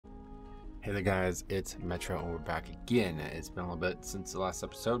Hey there guys, it's Metro and we're back again. It's been a little bit since the last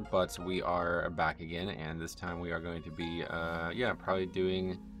episode, but we are back again, and this time we are going to be probably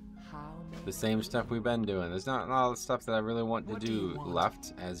doing the same stuff we've been doing. There's not a lot of stuff that I really want to do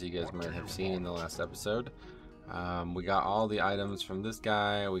left, as you guys might have seen in the last episode. We got all the items from this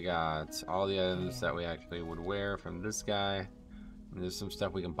guy, we got all the items that we actually would wear from this guy. And there's some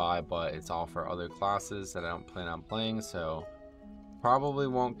stuff we can buy, but it's all for other classes that I don't plan on playing, so probably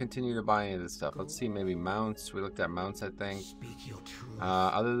won't continue to buy any of this stuff. Let's see, maybe mounts. We looked at mounts, I think.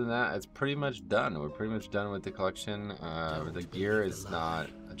 Other than that, it's pretty much done. We're pretty much done with the collection. The gear is not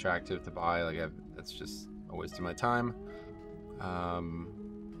attractive to buy. That's just a waste of my time.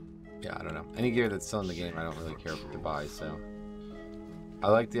 Yeah, I don't know. Any gear that's still in the game, I don't really care to buy. So I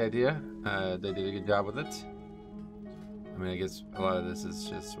like the idea. They did a good job with it. I mean, I guess a lot of this is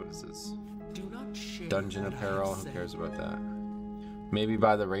just, what is this? Dungeon apparel. Who cares about that? Maybe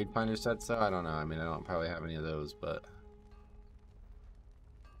buy the raid finder sets though. I don't know. I mean, I don't probably have any of those, but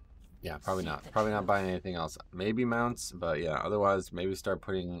yeah, probably not. Probably not buying anything else. Maybe mounts, but yeah. Otherwise, maybe start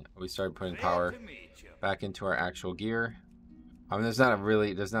putting power back into our actual gear. I mean, there's not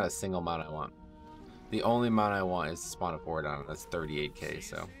a single mount I want. The only mount I want is to spawn a forward on it. That's 38k.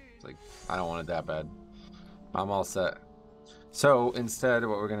 So it's like I don't want it that bad. I'm all set. So instead,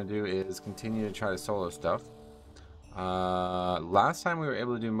 what we're gonna do is continue to try to solo stuff. Last time we were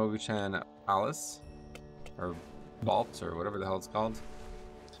able to do Mogu-chan Palace, or Vault, or whatever the hell it's called.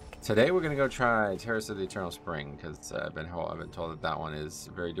 Today we're gonna go try Terrace of the Eternal Spring, because I've been told that one is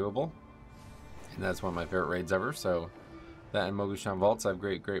very doable, and that's one of my favorite raids ever. So that and Mogu-chan Vaults I have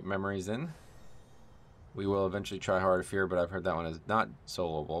great memories in. We will eventually try Heart of Fear, but I've heard that one is not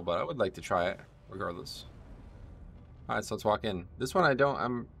soloable, but I would like to try it regardless. Alright, so let's walk in. This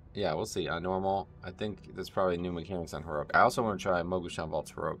one yeah, we'll see. On normal, I think there's probably new mechanics on Heroic. I also want to try Mogu-chan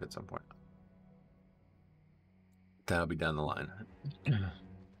Vault's Heroic at some point. That'll be down the line.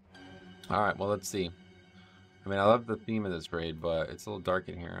 Alright, well, let's see. I mean, I love the theme of this raid, but it's a little dark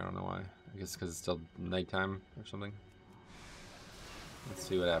in here. I don't know why. I guess because it's still nighttime or something. Let's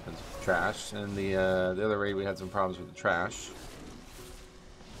see what happens with trash. And the other raid, we had some problems with the trash.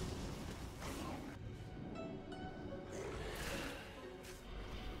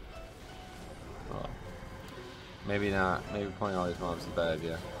 Maybe not. Maybe playing all these mobs is a bad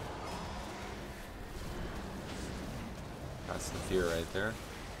idea. That's the fear right there.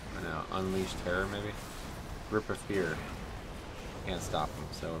 I know. Unleashed terror, maybe? Grip of fear. Can't stop him,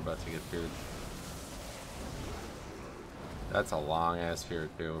 so we're about to get feared. That's a long ass fear,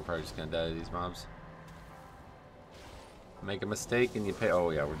 too. We're probably just gonna die to these mobs. Make a mistake and you pay. Oh,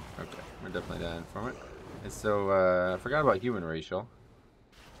 yeah, we're definitely dying from it. And so, I forgot about human racial.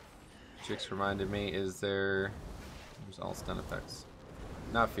 Chicks reminded me, is there. There's all stun effects.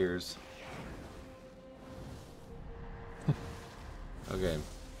 Not fears. Okay.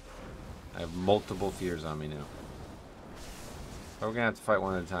 I have multiple fears on me now. But we're gonna have to fight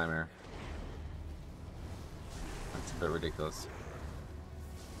one at a time here. That's a bit ridiculous.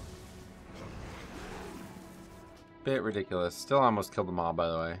 Bit ridiculous. Still almost killed them all, by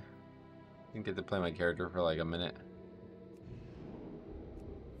the way. Didn't get to play my character for like a minute.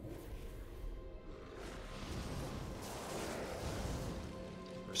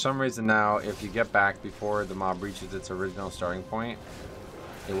 For some reason now, if you get back before the mob reaches its original starting point,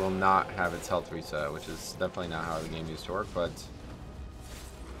 it will not have its health reset, which is definitely not how the game used to work, but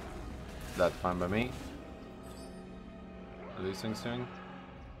that's fine by me. What are these things doing?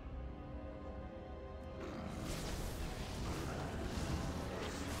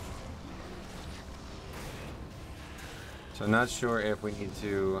 So I'm not sure if we need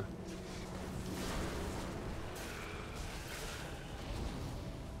to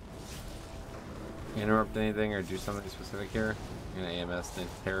interrupt anything or do something specific here. I'm gonna AMS the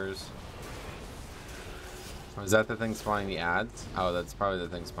terrors. Or is that the thing spawning the ads? Oh, that's probably the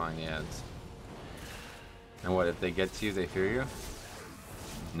thing spawning the ads. And what, if they get to you, they fear you?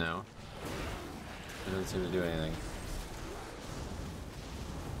 No. It doesn't seem to do anything.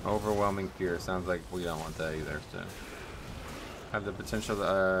 Overwhelming fear. Sounds like we don't want that either. So have the potential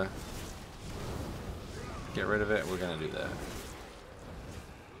to get rid of it. We're gonna do that.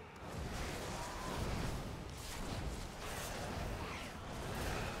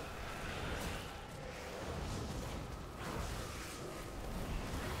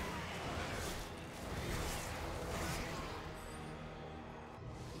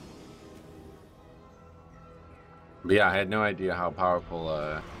 But yeah, I had no idea how powerful,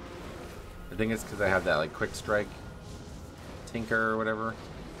 I think it's because I have that, like, quick strike tinker or whatever.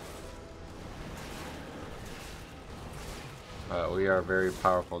 We are very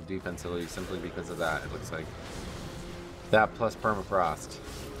powerful defensively simply because of that, it looks like. That plus permafrost.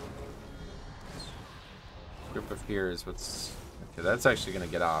 Group of Fear is what's... Okay, that's actually going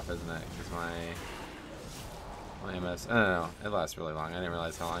to get off, isn't it? Because my MS... I don't know. It lasts really long. I didn't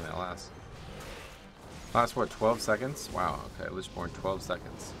realize how long that lasts. Lasts, what, 12 seconds? Wow, okay. Lichborn, 12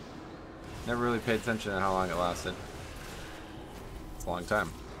 seconds. Never really paid attention to how long it lasted. It's a long time.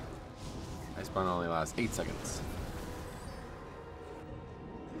 Iceborne only lasts 8 seconds.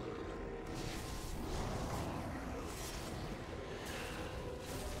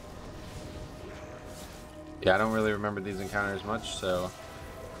 Yeah, I don't really remember these encounters much, so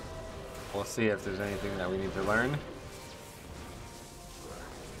we'll see if there's anything that we need to learn.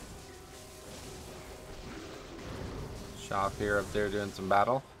 Shop here up there doing some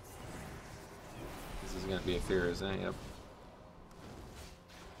battle. This is going to be a fear, isn't it? Yep.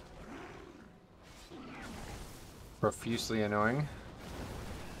 Profusely annoying.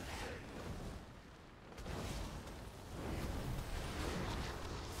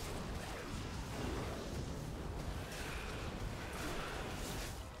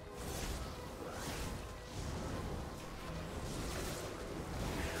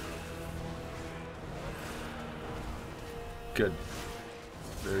 Good.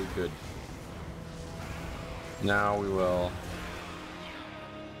 Very good. Now we will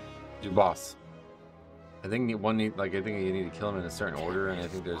do boss. I think you need to kill him in a certain order, and I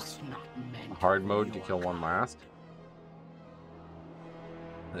think there's hard mode to kill one last.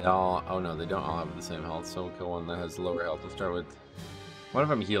 They all, oh no, they don't all have the same health, so we'll kill one that has lower health to start with. One of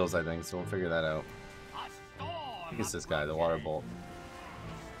them heals, I think, so we'll figure that out. I think it's this guy, the water bolt.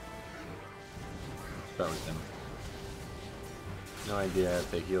 Start with him. No idea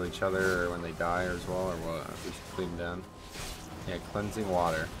if they heal each other or when they die as well, or what. We should clean them down. Yeah, cleansing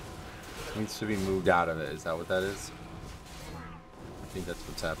water. Needs to be moved out of it. Is that what that is? I think that's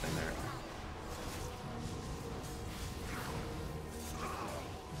what's happening there.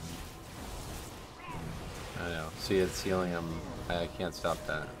 I know. See, it's healing him. I can't stop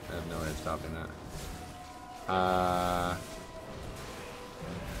that. I have no way of stopping that.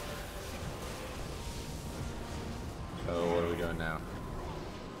 So what are we doing now?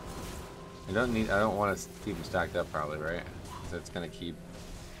 I don't want to keep them stacked up probably, right? So it's gonna keep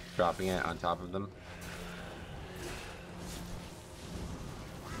dropping it on top of them.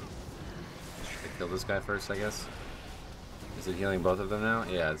 Should I kill this guy first, I guess? Is it healing both of them now?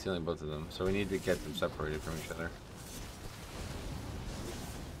 Yeah, it's healing both of them. So we need to get them separated from each other.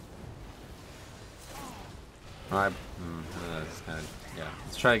 It's kind of, yeah.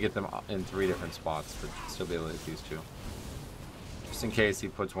 Let's try to get them in 3 different spots, but still be able to hit these 2. Just in case he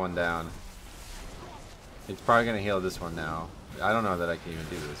puts one down. It's probably going to heal this one now. I don't know that I can even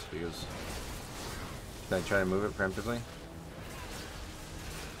do this because... Should I try to move it preemptively?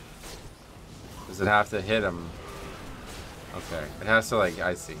 Does it have to hit him? Okay. It has to, like,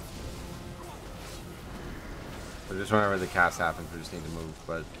 I see. So just whenever the cast happens, we just need to move,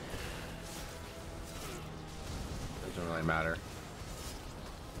 but... It doesn't really matter.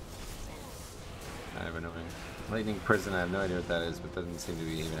 Kind of annoying. Lightning Prison, I have no idea what that is, but doesn't seem to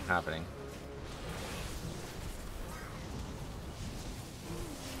be even happening.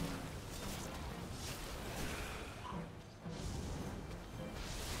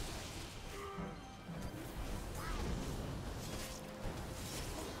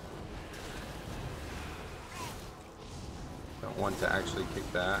 Don't want to actually kick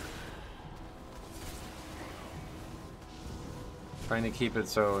that. Trying to keep it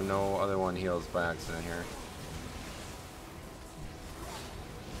so no other one heals by accident here.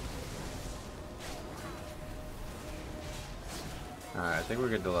 Alright, I think we're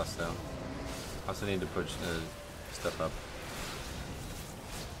good to lust though. Also need to push stuff up.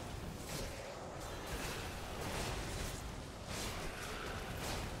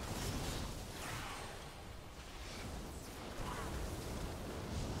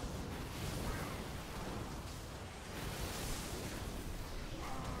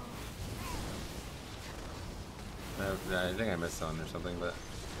 I think I missed something or something, but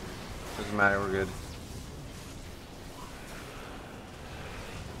doesn't matter, we're good.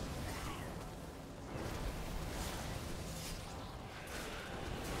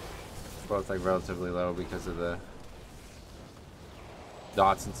 Both like relatively low because of the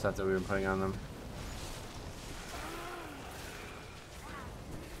dots and stuff that we've been putting on them.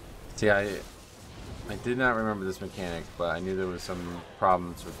 See, I did not remember this mechanic, but I knew there was some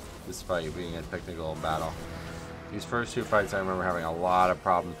problems with this fight being a technical battle. These first 2 fights I remember having a lot of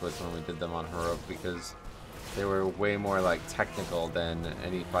problems with when we did them on Heroic because they were way more like technical than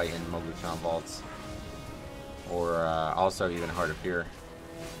any fight in Moguchan Vaults. or also even Heart of Fear.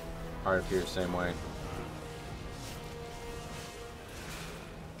 Heart of Fear, same way.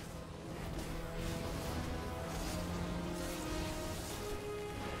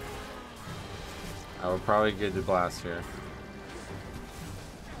 I would probably get the blast here.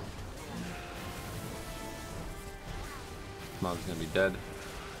 Mob's gonna be dead.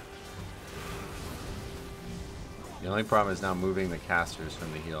 The only problem is now moving the casters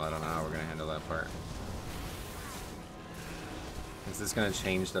from the heal. I don't know how we're gonna handle that part. Is this gonna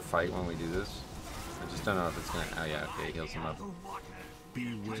change the fight when we do this? I just don't know if it's gonna. Oh yeah, okay, it heals him up.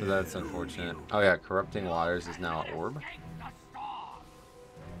 So that's unfortunate. Oh yeah, corrupting waters is now an orb.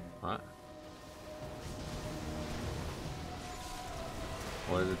 What?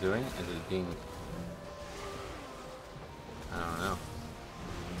 What is it doing? Is it being... I don't know.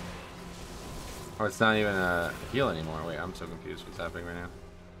 Oh, it's not even a heal anymore. Wait, I'm so confused what's happening right now.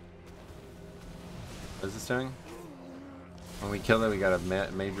 What is this doing? When we kill it, we got a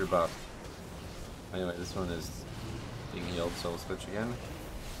major buff. Anyway, this one is being healed, so we'll switch again.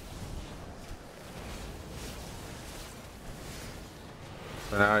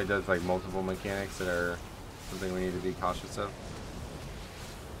 So now it does like multiple mechanics that are something we need to be cautious of.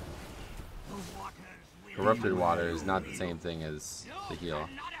 Corrupted water is not the same thing as the heal.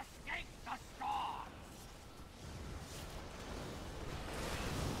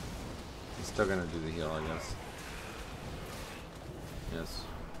 He's still gonna do the heal, I guess. Yes.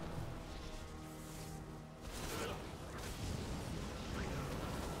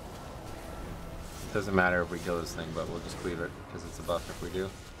 It doesn't matter if we kill this thing, but we'll just cleave it because it's a buff if we do.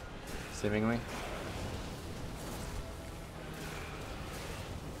 Seemingly.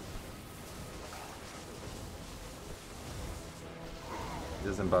 It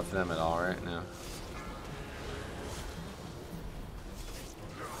doesn't buff them at all right now.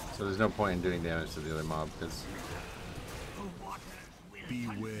 So there's no point in doing damage to the other mob because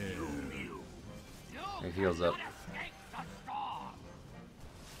it heals up.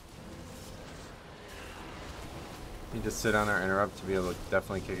 You just sit on our interrupt to be able to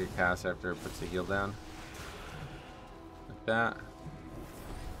definitely kick a cast after it puts the heal down. Like that.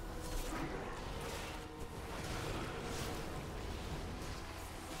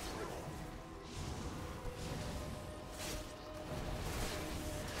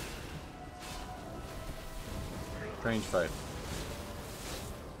 Range fight.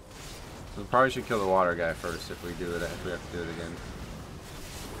 We probably should kill the water guy first if we do it. If we have to do it again,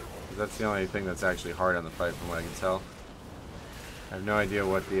 because that's the only thing that's actually hard on the fight, from what I can tell. I have no idea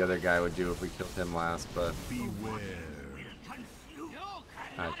what the other guy would do if we killed him last, but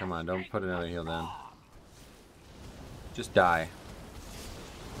alright, come on, don't put another heal down. Just die.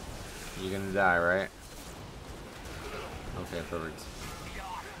 You're gonna die, right? Okay, perfect.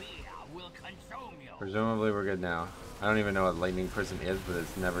 Presumably we're good now. I don't even know what Lightning Prison is, but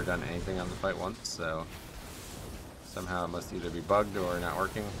it's never done anything on the fight once, so somehow it must either be bugged or not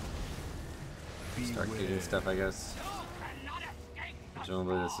working. Start kicking stuff, I guess.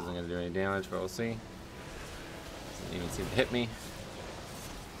 Presumably this isn't going to do any damage, but we'll see. Doesn't even seem to hit me.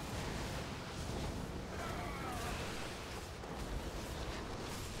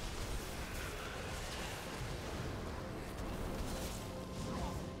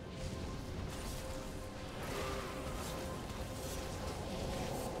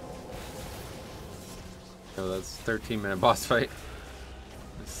 So that's 13-minute boss fight.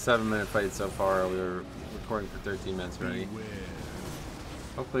 7-minute fight so far. We were recording for 13 minutes already.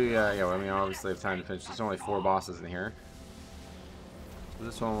 Hopefully, yeah, I mean, obviously have time to finish. There's only 4 bosses in here. So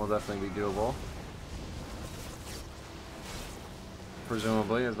this one will definitely be doable.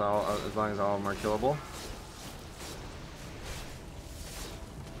 Presumably, as long as all of them are killable.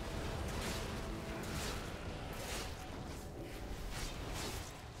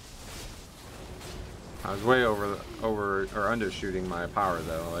 I was way over or undershooting my power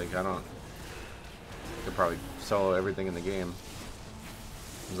though. Like I could probably solo everything in the game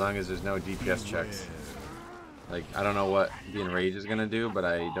as long as there's no DPS checks. Like I don't know what the enrage is gonna do, but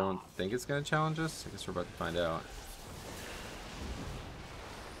I don't think it's gonna challenge us. I guess we're about to find out.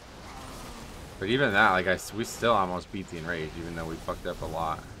 But even that, like we still almost beat the enrage, even though we fucked up a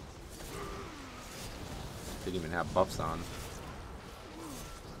lot. Didn't even have buffs on.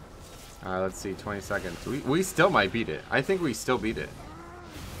 Let's see, 20 seconds. We still might beat it. I think we still beat it.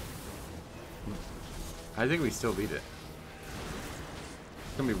 I think we still beat it.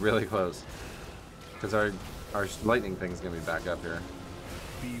 It's gonna be really close. Because our lightning thing's gonna be back up here.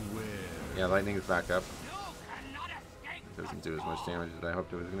 Yeah, lightning is back up. Doesn't do as much damage as I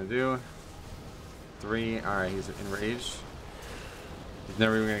hoped it was gonna do. 3, alright, he's enraged. He's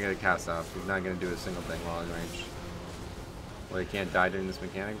never even gonna get a cast off. He's not gonna do a single thing while in range. Well, he can't die during this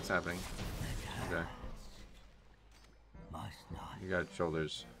mechanic? What's happening? Okay. You got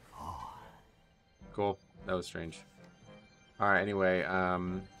shoulders. Cool. That was strange. Alright, anyway,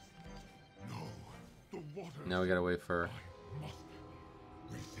 now we gotta wait for...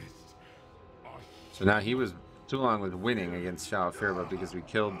 So now he was too long with winning against Shao of Fear, but because we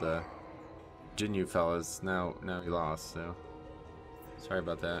killed the Jinyu fellas, now he lost, so... Sorry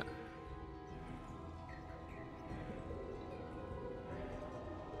about that.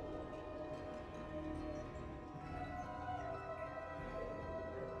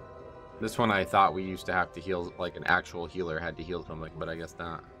 This one I thought we used to have to heal, like an actual healer had to heal something, but I guess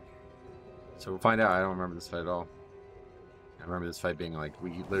not. So we'll find out. I don't remember this fight at all. I remember this fight being like,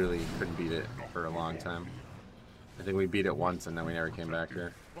 we literally couldn't beat it for a long time. I think we beat it once and then we never came back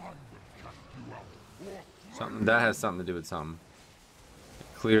here. Something that has something to do with something.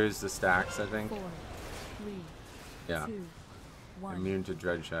 It clears the stacks, I think. 4, 3, yeah. 2, 1. Immune to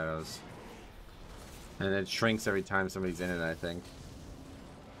dread shadows. And it shrinks every time somebody's in it, I think.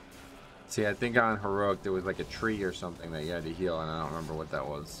 See, I think on Heroic there was like a tree or something that you had to heal, and I don't remember what that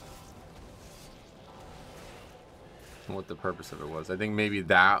was. What the purpose of it was. I think maybe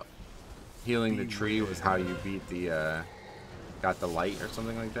that healing the tree was how you beat the got the light or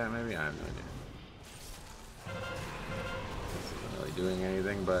something like that. Maybe I have no idea. This isn't really doing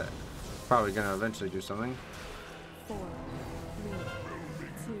anything, but probably gonna eventually do something. 4, 3,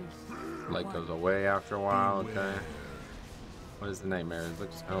 2, light 1. goes away after a while. Okay. What is the nightmare? It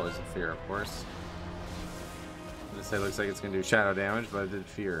looks, oh, it's a fear, of course. This looks like it's gonna do shadow damage, but it did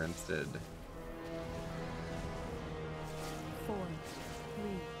fear instead. 4,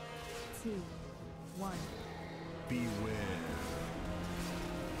 3, 2, 1. Beware.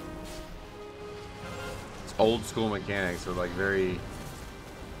 It's old school mechanics with like very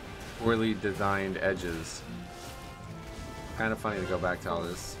poorly designed edges. Kind of funny to go back to all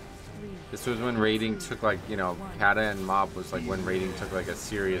this. This was when raiding took like, you know, Kata and Mob was like when raiding took like a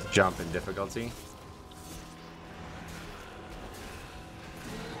serious jump in difficulty.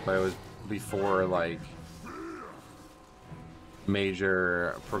 But it was before like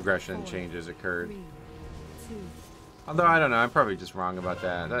major progression changes occurred. 3, 2, Although I don't know, I'm probably just wrong about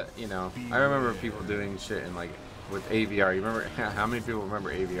that. That, you know, I remember people doing shit in like with AVR. You remember how many people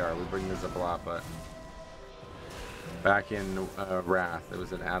remember AVR? We bring this up a lot, but back in Wrath, there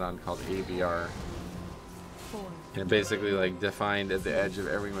was an add-on called AVR. 4. And it basically like defined at the edge of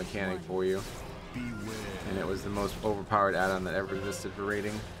every mechanic for you. And it was the most overpowered add-on that ever existed for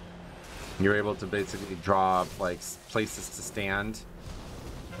raiding. You're able to basically draw up like places to stand.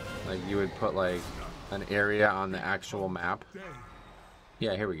 Like you would put like an area on the actual map.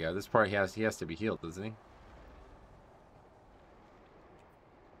 Yeah, here we go. This part he has to be healed, doesn't he?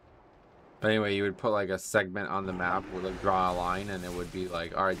 But anyway, you would put like a segment on the map, would like draw a line, and it would be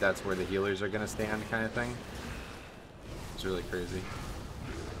like, all right, that's where the healers are gonna stand, kind of thing. It's really crazy.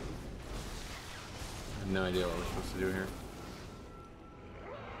 I have no idea what we're supposed to do here.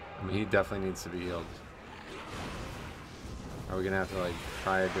 I mean, he definitely needs to be healed. Are we gonna have to like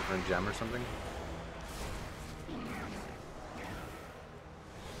try a different gem or something?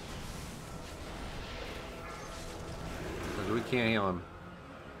 Because we can't heal him.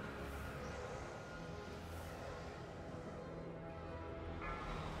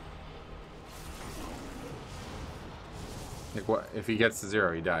 Like what? If he gets to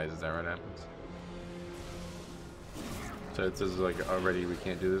 0, he dies. Is that what happens? So it says like already we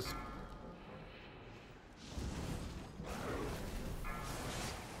can't do this.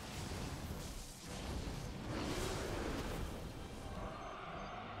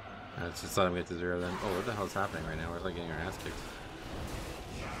 Let's just let him get to 0 then. Oh, what the hell's happening right now? We're like getting our ass kicked.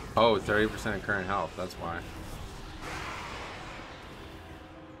 Oh, 30% of current health. That's why.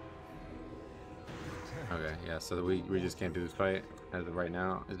 Okay, yeah, so we just can't do this fight as of right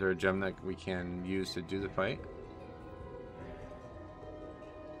now. Is there a gem that we can use to do the fight?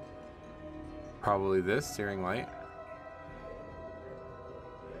 Probably this, Searing Light.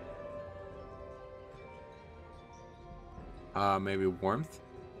 Maybe Warmth.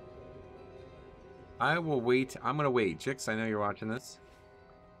 I will wait. I'm gonna wait. Chicks, I know you're watching this.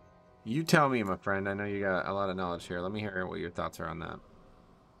 You tell me, my friend. I know you got a lot of knowledge here. Let me hear what your thoughts are on that.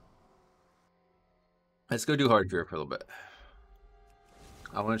 Let's go do Hard Fear for a little bit.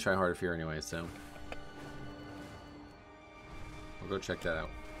 I want to try Hard Fear anyway, so we'll go check that out.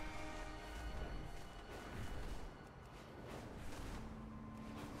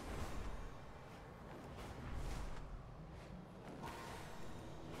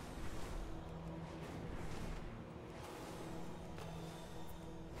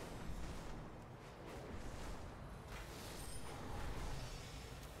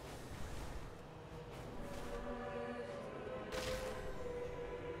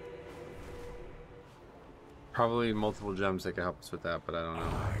 Probably multiple gems that could help us with that, but I don't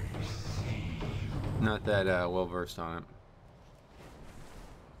know. Not that well versed on it.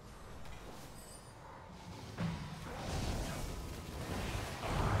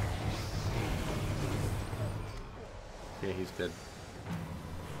 Yeah, he's dead.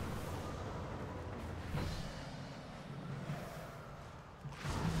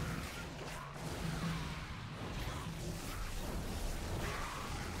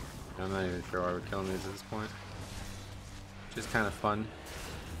 I'm not even sure why we're killing these at this point. Just kind of fun.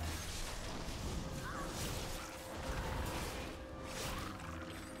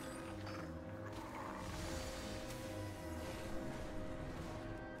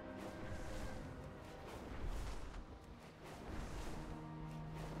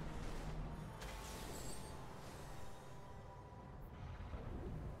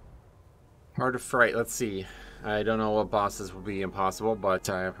 Hard to fight. Let's see. I don't know what bosses will be impossible, but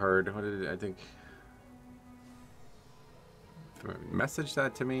I have heard. What did I think? Message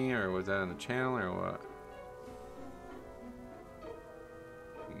that to me, or was that on the channel, or what?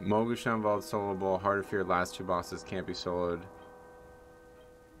 Mogushan Vault soloable. Hard to fear. Last two bosses can't be soloed.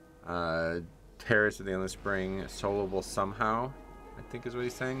 Terrace of the Endless Spring soloable somehow, I think is what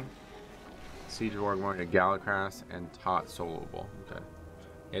he's saying. Siege of Orgmore, Galacrass, and Tot soloable. Okay.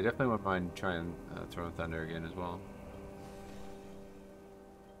 Yeah, definitely wouldn't mind trying Throne of Thunder again as well.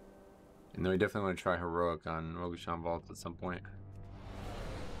 And then we definitely want to try Heroic on Mogushan Vault at some point.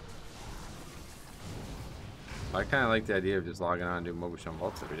 I kind of like the idea of just logging on and doing Mogushan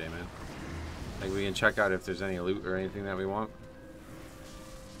Vaults every day, man. Like, we can check out if there's any loot or anything that we want.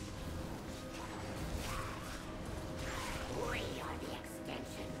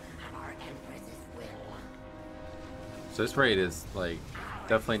 So this raid is, like,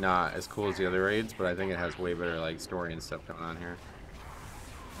 definitely not as cool as the other raids, but I think it has way better, like, story and stuff going on here.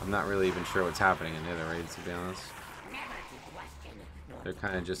 I'm not really even sure what's happening in the other raids, to be honest. They're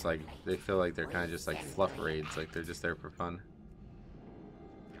kind of just like, they feel like they're kind of just like fluff raids, like they're just there for fun.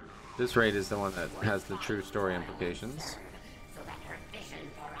 This raid is the one that has the true story implications.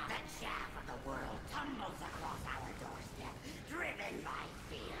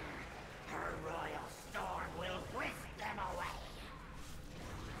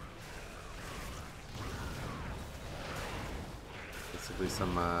 Basically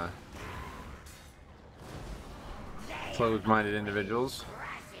some closed-minded individuals.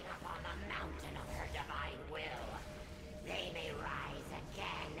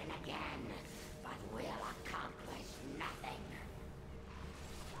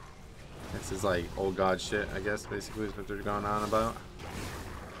 This is like old god shit, I guess, basically is what they're going on about.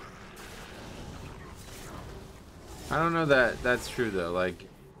 I don't know that that's true though. Like,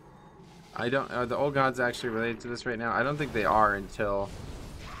 I don't. Are the old gods actually related to this right now? I don't think they are until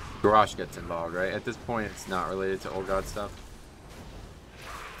Garrosh gets involved, right? At this point, it's not related to old god stuff.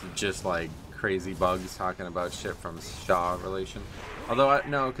 It's just like crazy bugs talking about shit from Shah relation. Although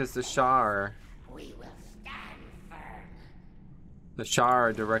no, because the Shah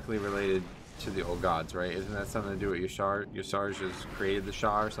are directly related to the old gods, right? Isn't that something to do with Yashar? Yashar just created the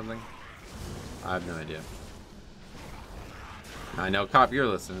Shah or something? I have no idea. I know, Cop, you're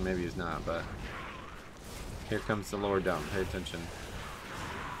listening. Maybe he's not, but here comes the lower dump. Pay attention.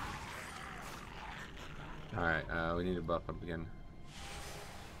 Alright, we need to buff up again.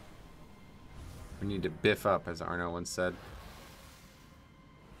 We need to biff up, as Arno once said.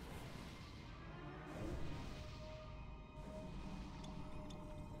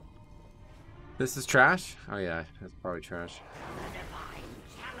 This is trash? Oh yeah, that's probably trash.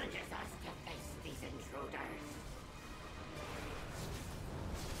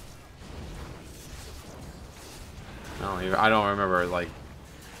 I don't remember, like,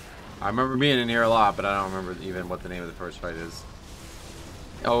 I remember being in here a lot, but I don't remember even what the name of the first fight is.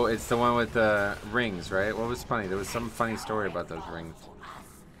 Oh, it's the one with the rings, right? What was funny? There was some funny story about those rings.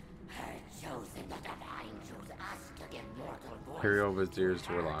 Imperial Vizier's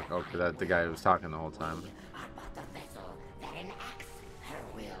Warlock. Okay, that's the guy who was talking the whole time.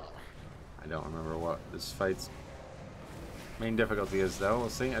 I don't remember what this fight's main difficulty is, though. We'll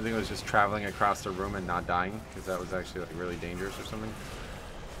see. I think it was just traveling across the room and not dying, because that was actually like really dangerous or something.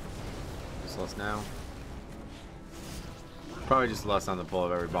 Just less now. Probably just less on the pull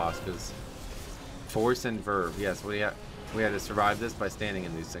of every boss, because force and verb. Yes, we had to survive this by standing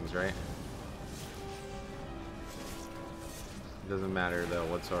in these things, right? It doesn't matter though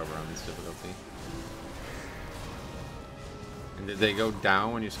whatsoever on this difficulty. And did they go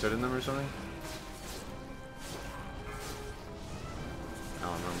down when you stood in them or something? I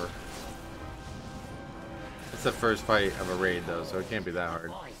don't remember. It's the first fight of a raid though, so it can't be that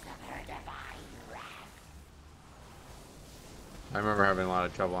hard. I remember having a lot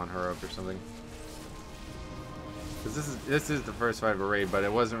of trouble on heroic or something. Because this is the first fight of a raid, but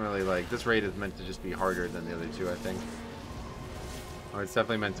it wasn't really like, this raid is meant to just be harder than the other two, I think. Or it's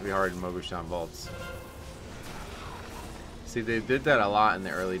definitely meant to be hard in Mogushan Vaults. See, they did that a lot in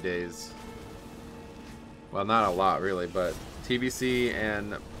the early days. Well, not a lot really, but TBC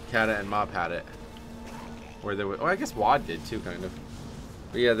and Kata and Mop had it. Where there was, oh, I guess WAD did too, kind of.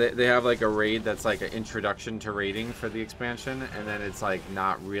 But yeah, they have like a raid that's like an introduction to raiding for the expansion, and then it's like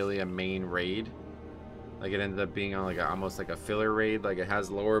not really a main raid. Like it ended up being on like almost like a filler raid. Like it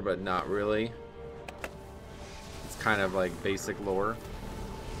has lore, but not really. It's kind of like basic lore,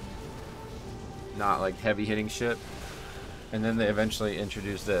 not like heavy hitting shit. And then they eventually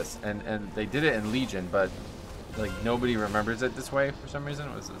introduced this, and they did it in Legion, but like nobody remembers it this way for some reason.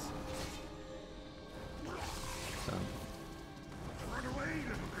 What was this? So,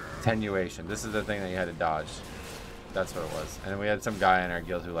 attenuation. This is the thing that you had to dodge. That's what it was. And then we had some guy in our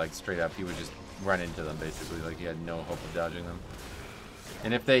guild who like straight up he would just run into them basically, like he had no hope of dodging them.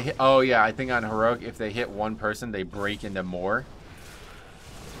 And if they hit, oh yeah, I think on heroic if they hit one person they break into more,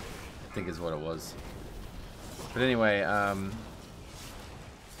 I think is what it was. But anyway,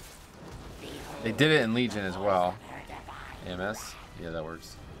 they did it in Legion as well. AMS, yeah, that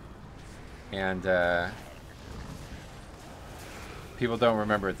works. And people don't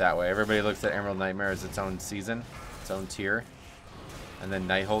remember it that way. Everybody looks at Emerald Nightmare as its own season, its own tier, and then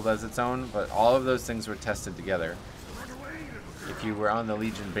Nighthold as its own. But all of those things were tested together. If you were on the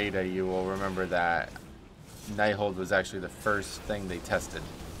Legion beta, you will remember that Nighthold was actually the first thing they tested.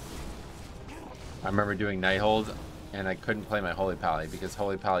 I remember doing Nighthold, and I couldn't play my Holy Pally because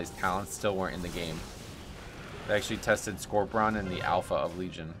Holy Pally's talents still weren't in the game. They actually tested Scorpion in the alpha of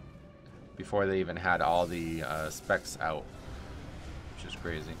Legion before they even had all the specs out, which is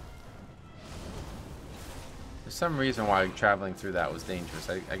crazy. There's some reason why traveling through that was dangerous.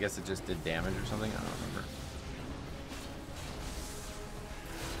 I guess it just did damage or something. I don't remember.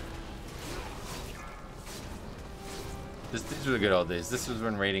 These were the good old days. This was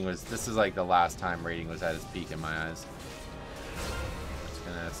when raiding was, this is like the last time raiding was at its peak in my eyes. It's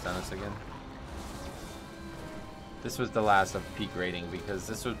gonna stun us again. This was the last of peak raiding because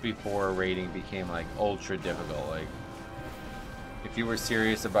this was before raiding became like ultra difficult. Like if you were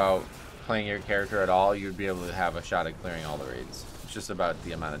serious about playing your character at all, you'd be able to have a shot at clearing all the raids. It's just about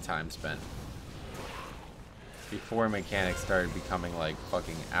the amount of time spent. Before mechanics started becoming like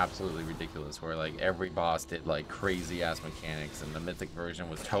fucking absolutely ridiculous, where like every boss did like crazy ass mechanics, and the Mythic version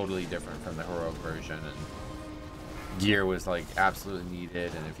was totally different from the heroic version, and gear was like absolutely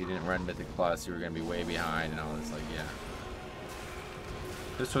needed, and if you didn't run Mythic Plus you were gonna be way behind and all this. Like, yeah,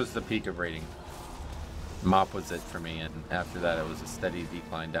 this was the peak of raiding. Mop was it for me, and after that it was a steady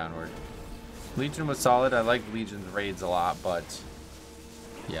decline downward. Legion was solid. I liked Legion's raids a lot, but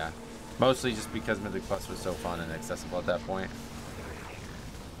yeah, mostly just because Mythic Plus was so fun and accessible at that point.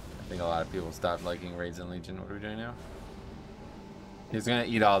 I think a lot of people stopped liking raids in Legion. What are we doing now? He's gonna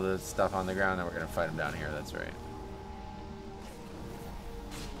eat all the stuff on the ground and we're gonna fight him down here, that's right.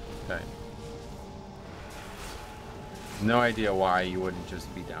 Okay. No idea why you wouldn't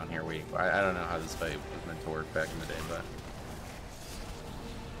just be down here waiting. I don't know how this fight was meant to work back in the day, but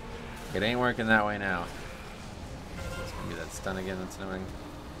it ain't working that way now. It's gonna be that stun again, that's annoying.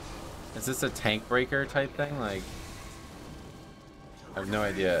 Is this a tank breaker type thing? Like, I have no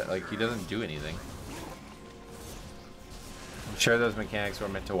idea. Like, he doesn't do anything. I'm sure those mechanics were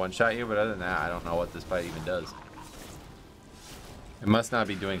meant to one-shot you, but other than that, I don't know what this fight even does. It must not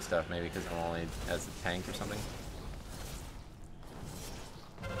be doing stuff, maybe because I'm only as a tank or something.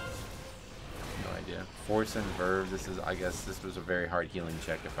 No idea. Force and Verve. This is, I guess, this was a very hard healing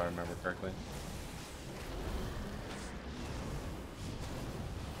check if I remember correctly.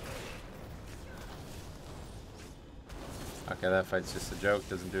 Okay, that fight's just a joke,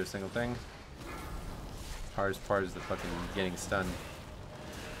 doesn't do a single thing. Hardest part is the fucking getting stunned.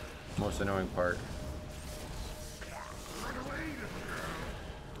 Most annoying part.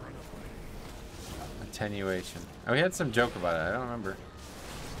 Attenuation. Oh, we had some joke about it, I don't remember.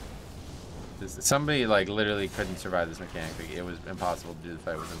 Somebody like literally couldn't survive this mechanic. It was impossible to do the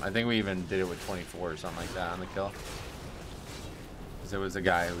fight with him. I think we even did it with 24 or something like that on the kill. Because there was a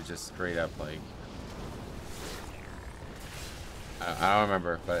guy who was just straight up like, I don't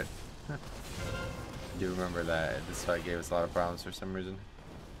remember, but I do remember that this fight gave us a lot of problems for some reason.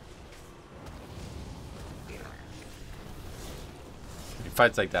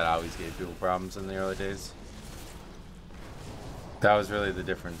 Fights like that always gave people problems in the early days. That was really the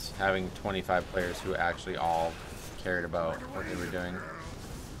difference, having 25 players who actually all cared about what they were doing.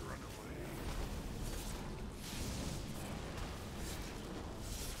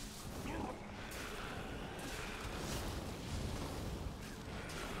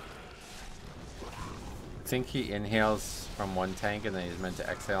 think he inhales from one tank and then he's meant to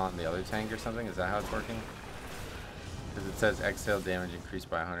exhale on the other tank or something? Is that how it's working? Because it says exhale damage increased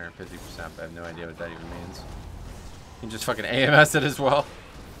by 150%, but I have no idea what that even means. You can just fucking AMS it as well.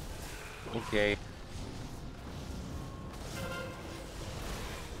 Okay.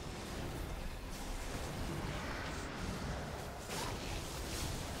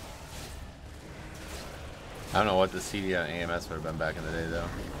 I don't know what the CD on AMS would have been back in the day, though.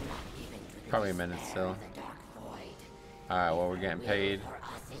 Probably a minute still. Alright, well, we're getting paid.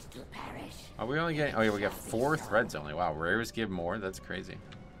 Are we only getting... Oh, yeah, we got 4 threads only. Wow, rares give more? That's crazy.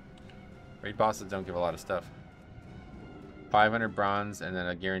 Raid bosses don't give a lot of stuff. 500 bronze and then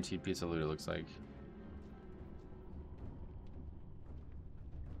a guaranteed piece of loot, it looks like.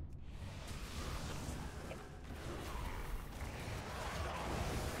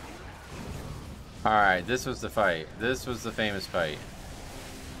 Alright, this was the fight. This was the famous fight.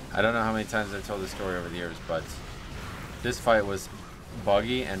 I don't know how many times I've told this story over the years, but this fight was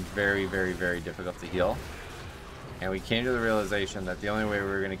buggy and very, very, very difficult to heal. And we came to the realization that the only way we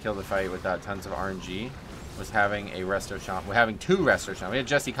were going to kill the fight without tons of RNG was having a resto shaman. We're having 2 resto shamans. We had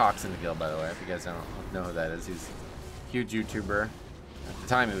Jesse Cox in the guild, by the way, if you guys don't know who that is. He's a huge YouTuber. At the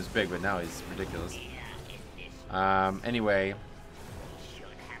time he was big, but now he's ridiculous. Anyway,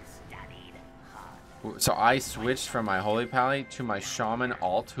 so I switched from my Holy Pally to my Shaman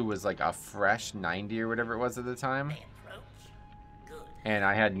alt, who was like a fresh 90 or whatever it was at the time. And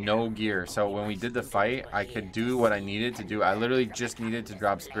I had no gear, so when we did the fight, I could do what I needed to do. I literally just needed to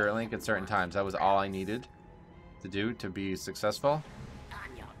drop Spirit Link at certain times. That was all I needed to do to be successful.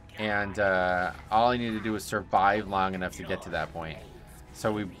 And all I needed to do was survive long enough to get to that point.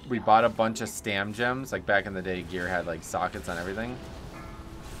 So we bought a bunch of stam gems. Like back in the day, gear had like sockets on everything.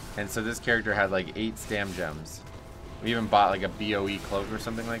 And so this character had like 8 stam gems. We even bought like a BOE cloak or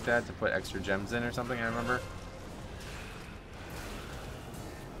something like that to put extra gems in or something, I remember.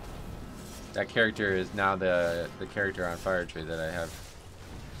 That character is now the character on Fire Tree that I have.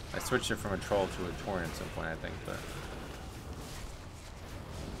 I switched it from a troll to a Tauren at some point, I think, but...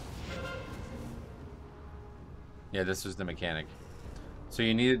 Yeah, this was the mechanic. So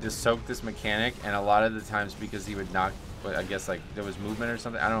you needed to soak this mechanic, and a lot of the times because he would knock... I guess, like, there was movement or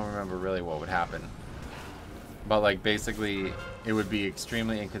something. I don't remember really what would happen. But, like, basically, it would be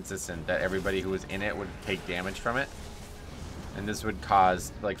extremely inconsistent that everybody who was in it would take damage from it. And this would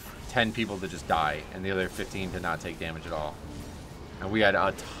cause, like, 10 people to just die, and the other 15 to not take damage at all. And we had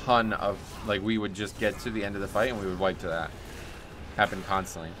a ton of, like, we would just get to the end of the fight, and we would wipe to that. Happened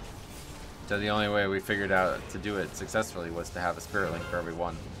constantly. So the only way we figured out to do it successfully was to have a Spirit Link for every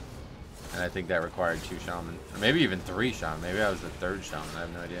one. And I think that required 2 shaman. Or maybe even 3 shaman. Maybe I was the 3rd shaman. I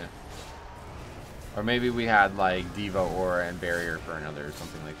have no idea. Or maybe we had, like, Devo, Aura, and Barrier for another or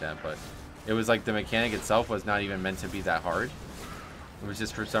something like that. But it was like the mechanic itself was not even meant to be that hard. It was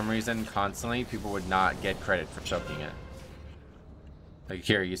just for some reason, constantly, people would not get credit for soaking it. Like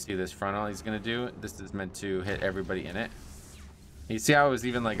here, you see this frontal he's going to do? This is meant to hit everybody in it. You see how it was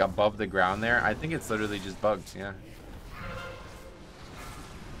even, like, above the ground there? I think it's literally just bugs, yeah.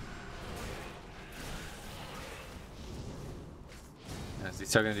 Is he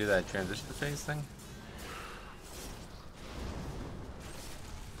still going to do that transition phase thing?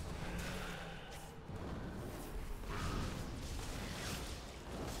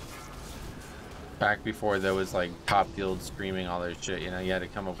 Back before there was like top guild streaming all their shit, you know, you had to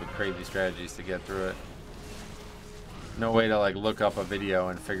come up with crazy strategies to get through it. No way to like look up a video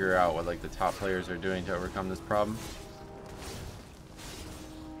and figure out what like the top players are doing to overcome this problem.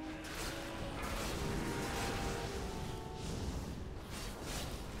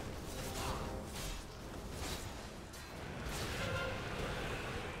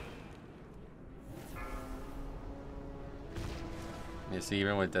 Yeah, see,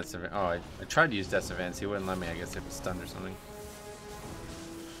 even with Death's Advance, oh, I tried to use Death's Advance, he wouldn't let me, I guess it was stunned or something.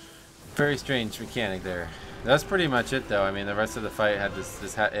 Very strange mechanic there. That's pretty much it though. I mean, the rest of the fight had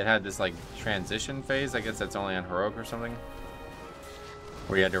it had this like transition phase, I guess that's only on Heroic or something.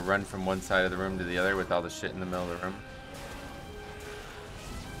 Where you had to run from one side of the room to the other with all the shit in the middle of the room.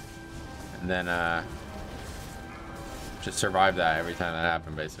 And then, just survive that every time that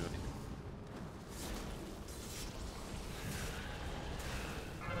happened, basically.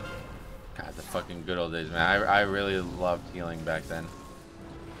 God, the fucking good old days, man. I really loved healing back then.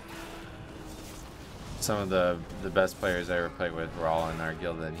 Some of the best players I ever played with were all in our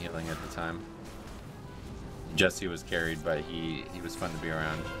guild and healing at the time. Jesse was carried, but he was fun to be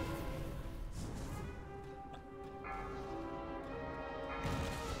around.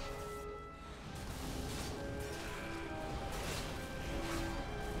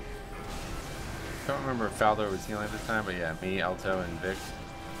 Don't remember if Faldor was healing at this time, but yeah, me, Alto, and Vic.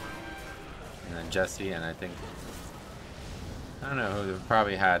 And then Jesse, and I think... I don't know who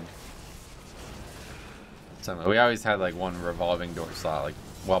probably had... some. We always had like one revolving door slot. Like,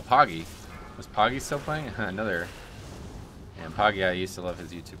 well, Poggy. Was Poggy still playing? Another... And Poggy, I used to love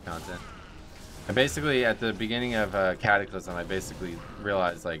his YouTube content. I basically, at the beginning of Cataclysm, I basically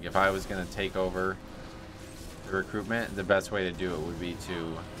realized, like, if I was going to take over the recruitment, the best way to do it would be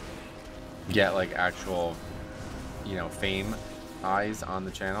to get, like, actual, you know, fame eyes on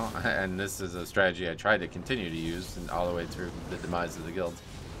the channel. And this is a strategy I tried to continue to use and all the way through the demise of the guild.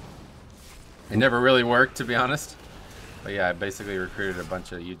 It never really worked, to be honest. But yeah, I basically recruited a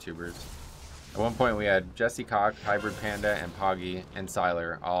bunch of YouTubers. At one point, we had Jesse Cock, Hybrid Panda, and Poggy, and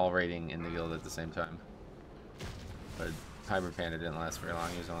Siler all raiding in the guild at the same time. But Hybrid Panda didn't last very long.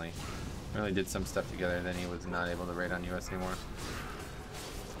 He was only did some stuff together, and then he was not able to raid on US anymore.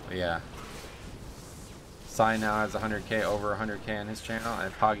 But yeah. Sai now has 100k, over 100k on his channel,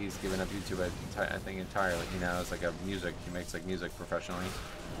 and Poggy's given up YouTube, I think, entirely. He now is like a music, he makes like music professionally.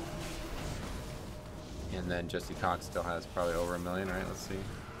 And then Jesse Cox still has probably over 1 million, right? Let's see.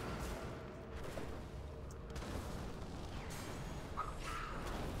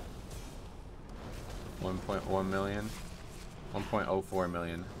 $1.1 million, 1.04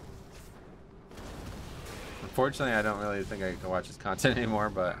 million. Unfortunately, I don't really think I can watch his content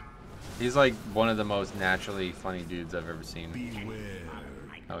anymore, but he's like one of the most naturally funny dudes I've ever seen. Beware.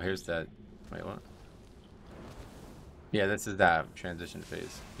 Oh, here's that. Wait, what? Yeah, this is that transition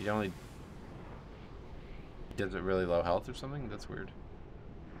phase. He only does it really low health or something? That's weird.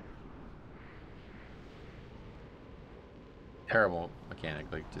 Terrible mechanic,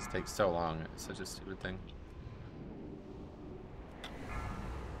 like, just takes so long. It's such a stupid thing.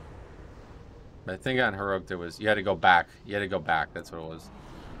 But I think on Heroic there was, you had to go back. You had to go back, that's what it was.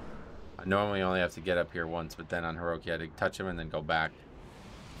 I normally only have to get up here once, but then on Heroic you had to touch him and then go back.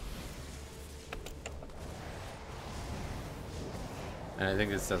 And I think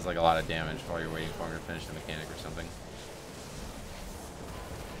this does like a lot of damage while you're waiting for him to finish the mechanic or something.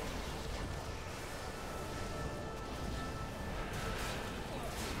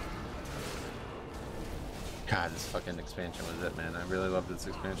 God, this fucking expansion was it, man. I really love this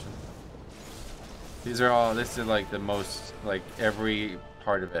expansion. These are all, this is like the most, like every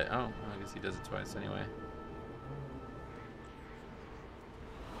part of it. Oh, I guess he does it twice anyway.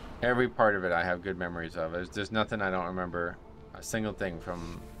 Every part of it I have good memories of. There's nothing I don't remember. A single thing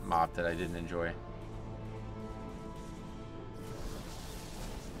from Mop that I didn't enjoy.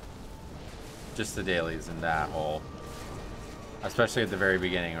 Just the dailies and that whole... Especially at the very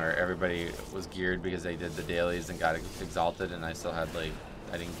beginning where everybody was geared because they did the dailies and got exalted, and I still had like,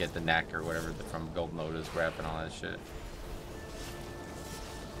 I didn't get the neck or whatever from Golden Lotus rep and all that shit.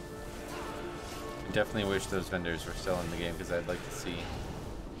 I definitely wish those vendors were still in the game because I'd like to see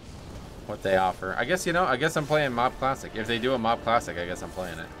what they offer. I guess, you know, I guess I'm playing Mob Classic. If they do a Mob Classic, I guess I'm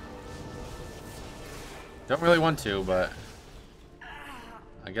playing it. Don't really want to, but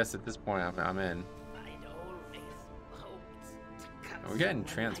I guess at this point I'm in. We're getting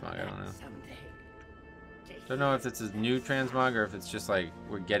transmog, I don't know. Don't know if it's a new transmog or if it's just like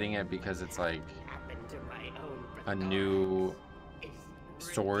we're getting it because it's like a new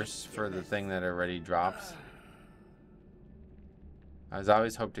source for the thing that already drops. I was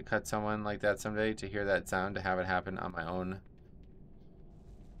always hoped to cut someone like that someday. To hear that sound, to have it happen on my own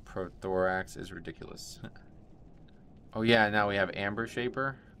prothorax is ridiculous. Oh yeah, now we have Amber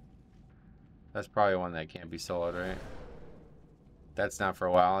Shaper. That's probably one that can't be soloed, right? That's not for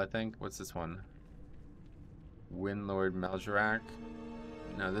a while, I think. What's this one? Windlord Meljarak?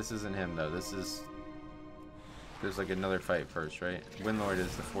 No, this isn't him, though. This is... There's like another fight first, right? Windlord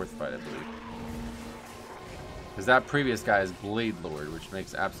is the fourth fight, I believe. Because that previous guy is Blade Lord, which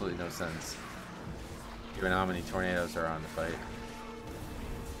makes absolutely no sense, given how many tornadoes are on the fight.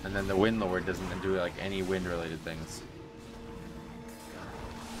 And then the Windlord doesn't do like any wind-related things.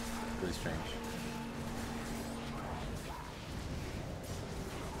 Really strange.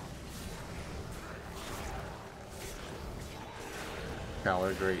 God,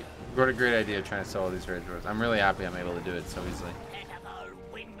 what a great idea trying to solo these Rage Wars. I'm really happy I'm able to do it so easily.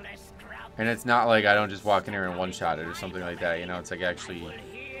 And it's not like I don't just walk in here and one-shot it or something like that, you know, it's like actually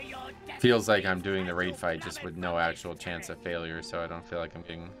feels like I'm doing the raid fight just with no actual chance of failure, so I don't feel like I'm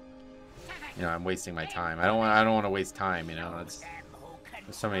getting, you know, I'm wasting my time. I don't want to waste time, you know. There's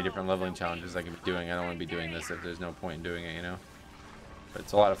so many different leveling challenges I can be doing. I don't want to be doing this if there's no point in doing it, you know. But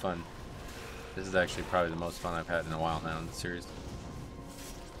it's a lot of fun. This is actually probably the most fun I've had in a while now in the series.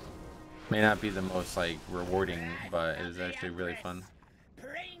 May not be the most like rewarding, but it is actually really fun.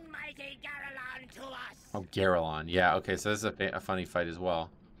 Oh, Garelon. Yeah, okay, so this is a funny fight as well.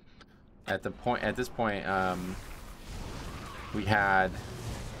 At this point, we had...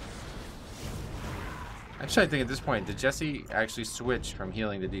 Actually, I think at this point, did Jesse actually switch from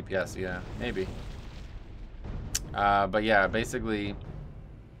healing to DPS? Yeah, maybe. But yeah, basically...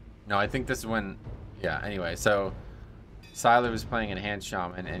 No, I think this is when... Yeah, anyway, so... Siler was playing Enhanced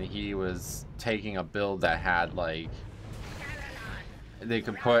Shaman, and he was taking a build that had, like... They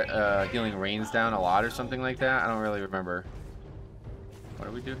could put healing rains down a lot or something like that. I don't really remember. What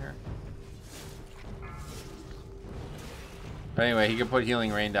do we do here? But anyway, he could put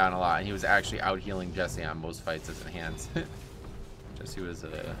healing rain down a lot, and he was actually out healing Jesse on most fights as Enhanced. Jesse was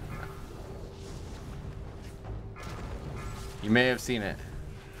You may have seen it.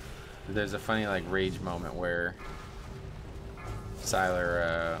 There's a funny like rage moment where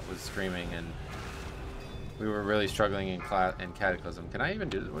Siler was screaming, and we were really struggling in Cataclysm. Can I even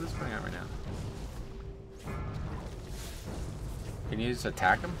do this? What is going on right now? Can you just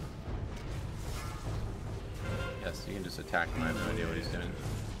attack him? Yes, you can just attack him. I have no idea what he's doing.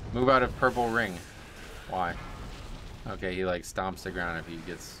 Move out of purple ring. Why? Okay, he like stomps the ground if he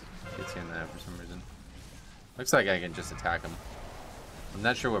gets in that for some reason. Looks like I can just attack him. I'm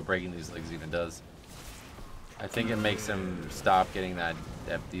not sure what breaking these legs even does. I think it makes him stop getting that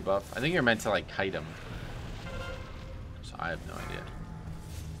debuff. I think you're meant to like kite him. So I have no idea.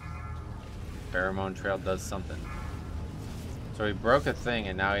 Pheromone Trail does something. So he broke a thing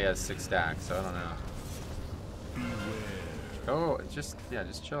and now he has 6 stacks, so I don't know. Oh, just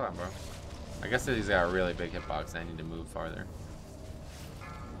chill out, bro. I guess that he's got a really big hitbox and I need to move farther.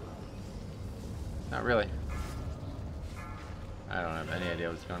 Not really. I don't have any idea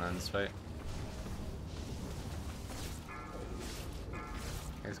what's going on in this fight.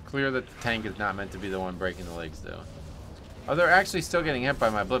 It's clear that the tank is not meant to be the one breaking the legs, though. Oh, they're actually still getting hit by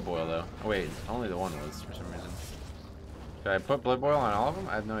my Blood Boil, though. Oh, wait, only the one was, for some reason. Should I put Blood Boil on all of them?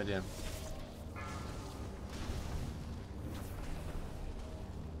 I have no idea.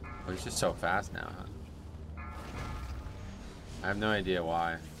 Oh, he's just so fast now, huh? I have no idea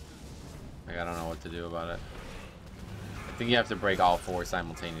why. Like, I don't know what to do about it. I think you have to break all 4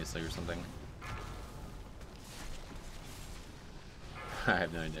 simultaneously or something. I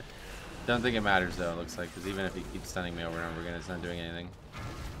have no idea. Don't think it matters though, it looks like, because even if he keeps stunning me over and over again, it's not doing anything.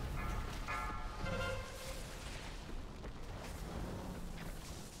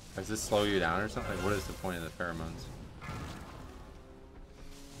 Does this slow you down or something? What is the point of the pheromones?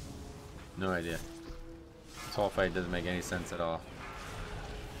 No idea. This whole fight doesn't make any sense at all.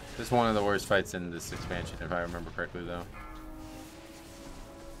 This is one of the worst fights in this expansion, if I remember correctly, though.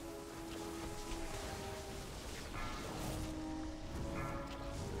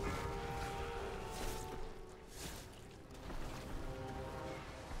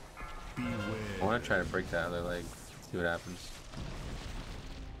 I want to try to break that other leg. See what happens.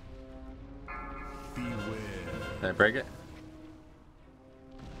 Did I break it?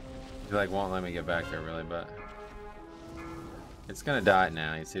 He like won't let me get back there really, but it's gonna die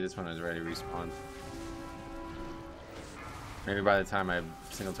now. You see, this one is ready to respawn. Maybe by the time I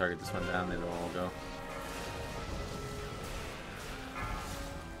single target this one down, the other one will go.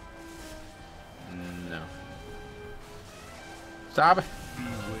 No. Stop it!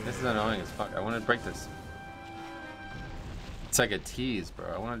 This is annoying as fuck. I want to break this. It's like a tease, bro.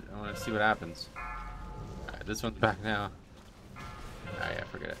 I want to see what happens. Alright, this one's back now. Ah, yeah,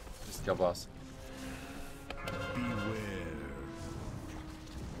 forget it. Just kill boss.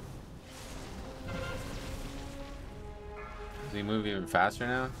 Does he move even faster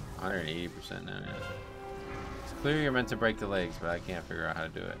now? 180% now. Yeah. It's clear you're meant to break the legs, but I can't figure out how to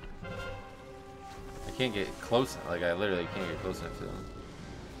do it. I can't get close. Like, I literally can't get close enough to them.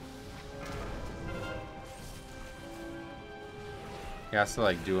 He has to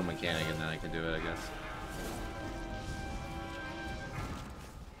like do a mechanic and then I can do it, I guess.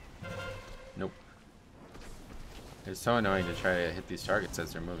 Nope. It's so annoying to try to hit these targets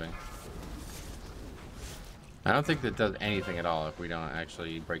as they're moving. I don't think that does anything at all if we don't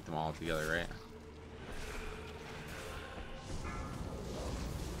actually break them all together, right?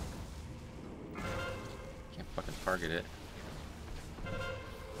 Can't fucking target it.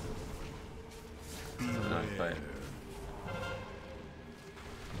 This is an annoying fight.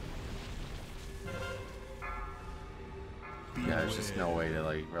 Yeah, there's just no way to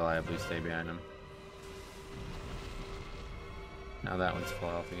like reliably stay behind him. Now that one's full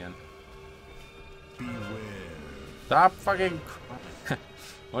health again. Stop fucking!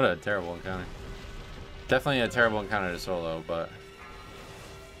 What a terrible encounter. Definitely a terrible encounter to solo, but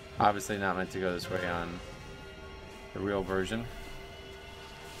obviously not meant to go this way on the real version.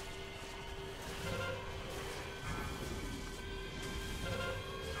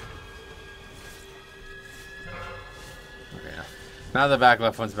 Now the back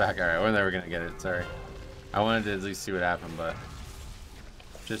left one's back. Alright, we're never gonna get it. Sorry. I wanted to at least see what happened, but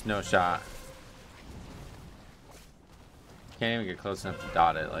just no shot. Can't even get close enough to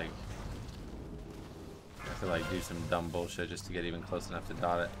dot it. Like, I have to like do some dumb bullshit just to get even close enough to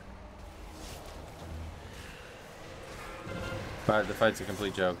dot it. But the fight's a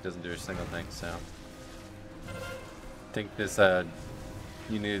complete joke. Doesn't do a single thing. So I think this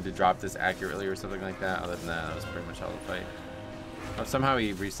you needed to drop this accurately or something like that. Other than that, that was pretty much all the fight. Oh, somehow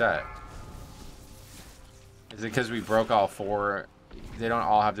he reset. Is it because we broke all four? They don't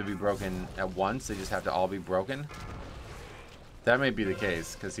all have to be broken at once. They just have to all be broken. That may be the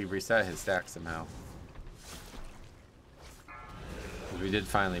case because he reset his stack somehow. We did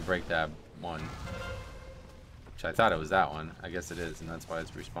finally break that one. Which I thought it was that one. I guess it is, and that's why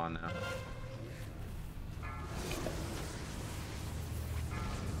it's respawned now.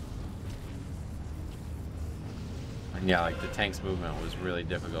 And yeah, like the tank's movement was really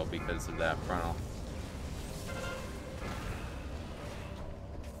difficult because of that frontal.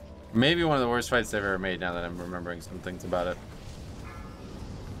 Maybe one of the worst fights they've ever made now that I'm remembering some things about it.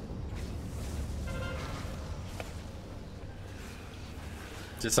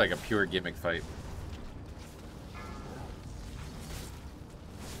 Just like a pure gimmick fight.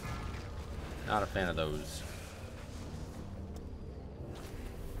 Not a fan of those.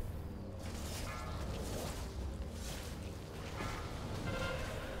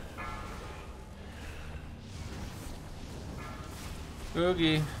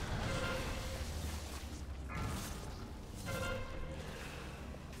 Boogie.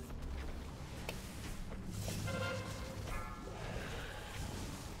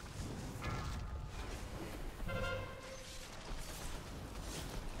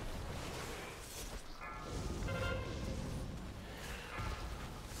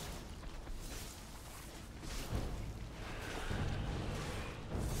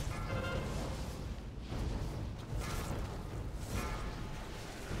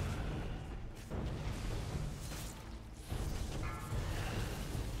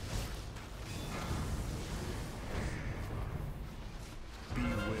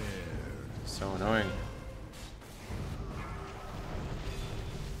 So annoying.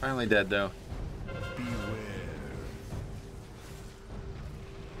 Finally dead though.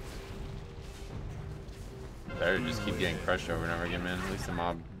 Better just keep getting crushed over and over again, man. At least the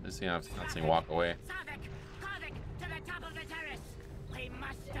mob is not seeing walk away. To the top of the terrace. We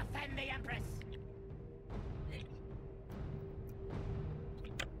must defend the Empress.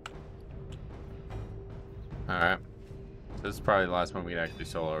 Alright. So this is probably the last one we'd actually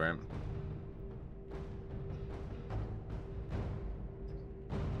solo, right?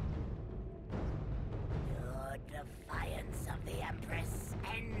 Your defiance of the Empress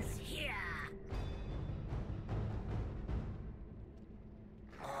ends here.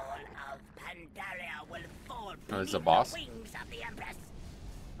 All of Pandaria will fall Oh, this is beneath a boss? the wings of the Empress.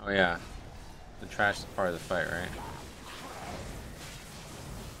 Oh yeah. The trash is part of the fight, right?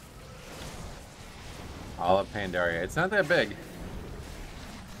 All of Pandaria. It's not that big.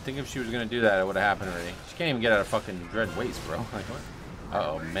 I think if she was gonna do that, it would have happened already. She can't even get out of fucking Dread Waste, bro. Like what?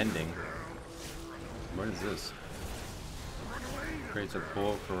 Uh-oh, mending. What is this? Creates a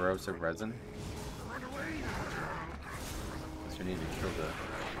pool of corrosive resin. Guess we need to kill the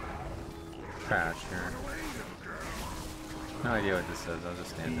trash here. No idea what this says. I'll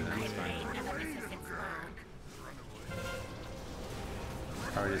just stand in it. It's fine.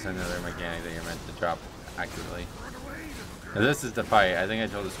 Probably just another mechanic that you're meant to drop accurately. Now this is the fight. I think I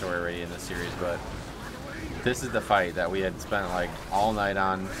told the story already in this series, but this is the fight that we had spent like all night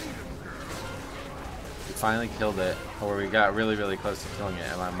on. We finally killed it, or we got really, really close to killing it,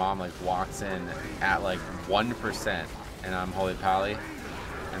 and my mom like walks in at like 1%, and I'm Holy Pally.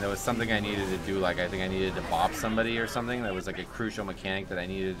 And there was something I needed to do, like I think I needed to bop somebody or something. That was like a crucial mechanic that I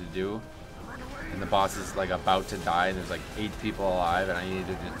needed to do. And the boss is like about to die, and there's like 8 people alive, and I needed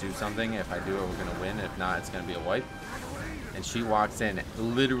to do something. If I do it, we're gonna win. If not, it's gonna be a wipe. And she walks in,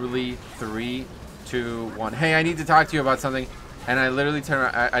 literally 3, 2, 1. Hey, I need to talk to you about something. And I literally turn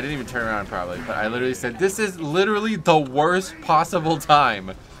around. I didn't even turn around probably, but I literally said, "This is literally the worst possible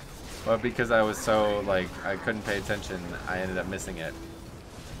time." But because I was so like I couldn't pay attention, I ended up missing it.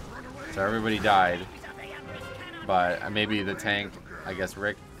 So everybody died, but maybe the tank, I guess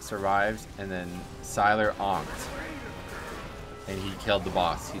Rick survived, and then Siler onked, and he killed the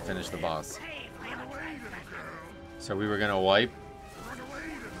boss. He finished the boss. So we were gonna wipe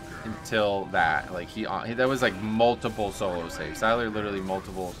until that. Like that was like multiple solo saves. Siler literally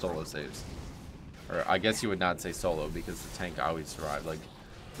multiple solo saves. Or I guess you would not say solo because the tank always survived. Like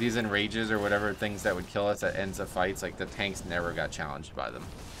these enrages or whatever things that would kill us at ends of fights, like the tanks never got challenged by them.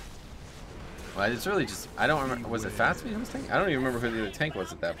 Well, it's really just, I don't remember, was it Fast Speed who was tanking? I don't even remember who the other tank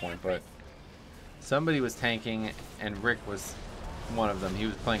was at that point, but somebody was tanking and Rick was one of them. He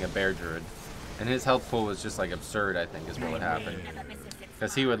was playing a bear druid. And his health pool was just like absurd, I think, is what would happen.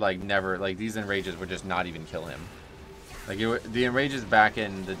 Because he would like never, like these enrages would just not even kill him. Like the enrages back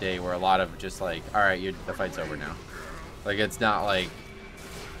in the day were a lot of just like, alright, the fight's over now. Like it's not like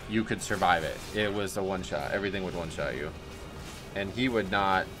you could survive it. It was a one shot. Everything would one shot you. And he would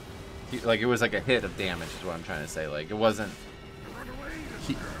not, like it was like a hit of damage is what I'm trying to say. Like it wasn't,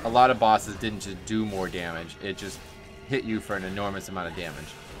 a lot of bosses didn't just do more damage. It just hit you for an enormous amount of damage.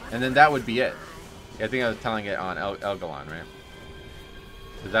 And then that would be it. I think I was telling it on Elgalon, right?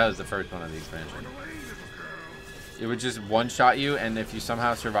 Because that was the first one of the expansion. It would just one-shot you, and if you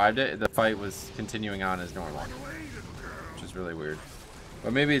somehow survived it, the fight was continuing on as normal. Which is really weird.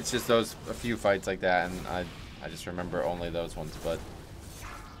 But maybe it's just a few fights like that, and I just remember only those ones, but...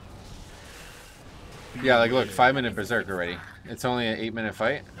 Yeah, like look, 5-minute Berserk already. It's only an 8-minute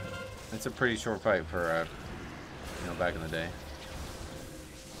fight. It's a pretty short fight for, you know, back in the day.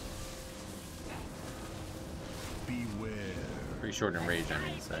 Pretty short in rage, I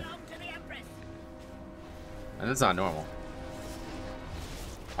mean to say. And that's not normal.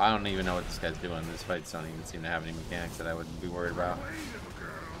 I don't even know what this guy's doing. This fights don't even seem to have any mechanics that I would be worried about.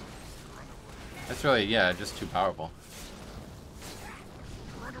 That's really, yeah, just too powerful.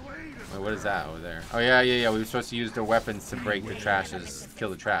 Wait, what is that over there? Oh, yeah. We were supposed to use the weapons to break the trashes, kill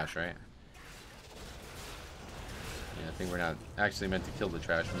the trash, right? Yeah, I think we're not actually meant to kill the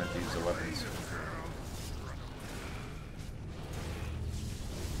trash. We're meant to use the weapons.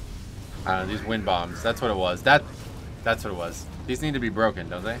 These wind bombs. That's what it was. That's what it was. These need to be broken,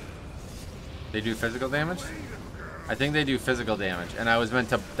 don't they? They do physical damage? I think they do physical damage. And I was meant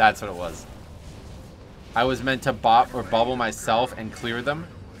to... That's what it was. I was meant to bop or bubble myself and clear them.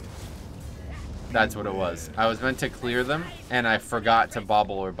 That's what it was. I was meant to clear them, and I forgot to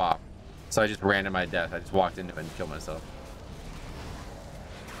bobble or bop. So I just ran to my death. I just walked into it and killed myself.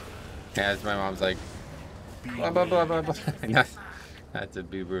 As my mom's like... Blah, blah, blah, blah, blah. Not to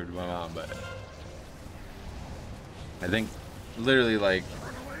be rude to my mom, but I think literally like,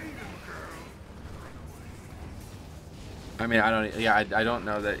 I mean, I don't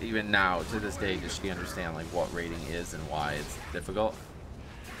know that even now to this day does she understand like what raiding is and why it's difficult.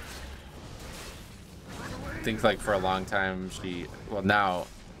 I think like for a long time she, well now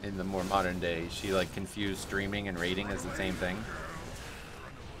in the more modern day, she like confused streaming and raiding as the same thing.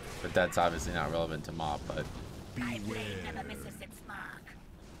 But that's obviously not relevant to mob, but yeah,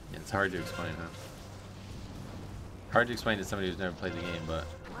 it's hard to explain, huh? Hard to explain to somebody who's never played the game, but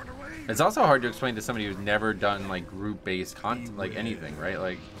it's also hard to explain to somebody who's never done like group-based content, like anything, right?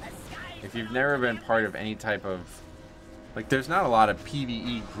 Like if you've never been part of any type of, like there's not a lot of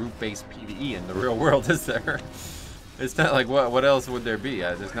PvE, group-based PvE in the real world, is there? It's not like, what else would there be?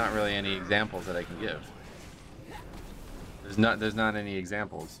 There's not really any examples that I can give. There's not any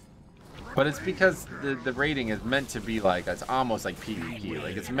examples. But it's because the raiding is meant to be like, it's almost like PvP.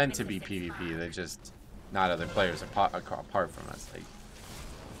 Like it's meant to be PvP. They're just not other players apart from us. Like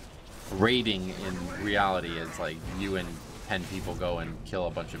raiding in reality is like you and 10 people go and kill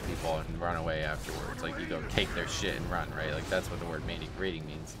a bunch of people and run away afterwards. Like you go take their shit and run, right? Like that's what the word raiding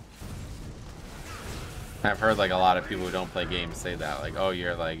means. I've heard like a lot of people who don't play games say that, like, oh,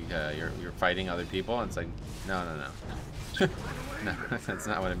 you're like you're fighting other people, and it's like, no. No, that's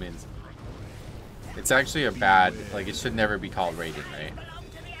not what it means. It's actually a bad, like it should never be called raiding, right?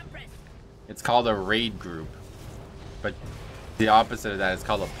 It's called a raid group, but the opposite of that is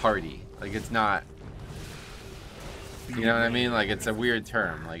called a party. Like it's not, you know what I mean? Like it's a weird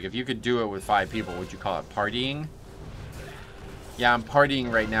term. Like if you could do it with 5 people, would you call it partying? Yeah, I'm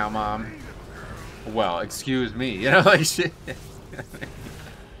partying right now, Mom. Well, excuse me, you know, like shit.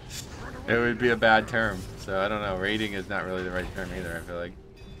 It would be a bad term. So I don't know. Raiding is not really the right term either. I feel like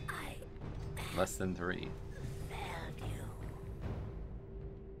less than 3. I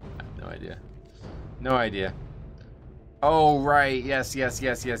have no idea. No idea. Oh right, yes.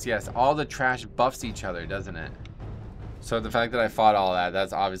 All the trash buffs each other, doesn't it? So the fact that I fought all that,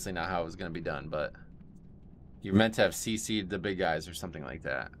 that's obviously not how it was gonna be done. But you're meant to have CC'd the big guys or something like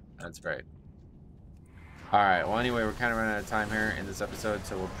that. That's right. Alright, well anyway, we're kind of running out of time here in this episode,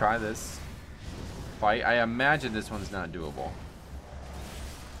 so we'll try this fight. I imagine this one's not doable.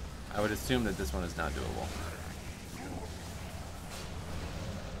 I would assume that this one is not doable.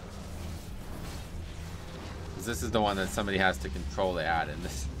 Because this is the one that somebody has to control the ad in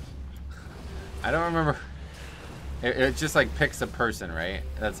this. I don't remember. It just like picks a person, right?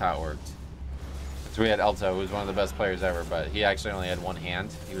 That's how it worked. So we had Elto, who was one of the best players ever, but he actually only had one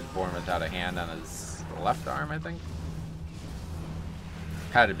hand. He was born without a hand on his left arm, I think.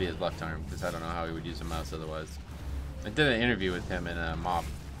 Had to be his left arm, because I don't know how he would use a mouse otherwise. I did an interview with him in a mob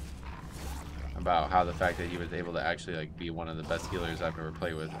about how the fact that he was able to actually like be one of the best healers I've ever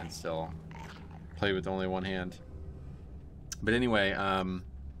played with and still play with only one hand. But anyway,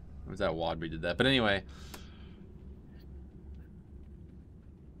 it was that WOD we did that. But anyway,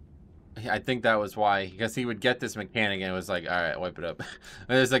 I think that was why, because he would get this mechanic and it was like, all right, wipe it up.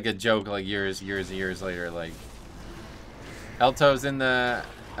 There's like a joke like years and years later, like Elto's in the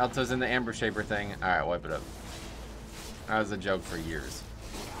Amber Shaper thing. All right, wipe it up. That was a joke for years.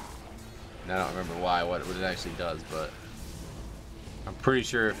 And I don't remember why, what it actually does, but I'm pretty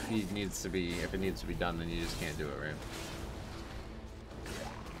sure if it needs to be done, then you just can't do it, right?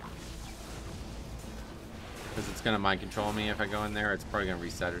 Because it's gonna mind control me if I go in there. It's probably gonna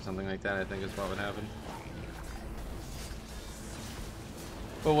reset or something like that, I think is what would happen.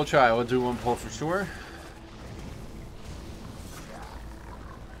 But we'll try. We'll do one pull for sure.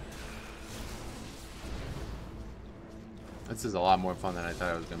 This is a lot more fun than I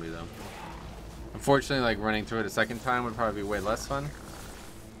thought it was gonna be, though. Unfortunately, like running through it a second time would probably be way less fun.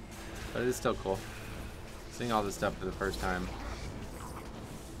 But it is still cool. Seeing all this stuff for the first time.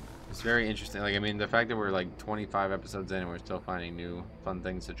 It's very interesting. Like, I mean, the fact that we're like 25 episodes in and we're still finding new fun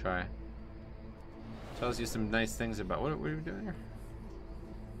things to try tells you some nice things about what are we doing here?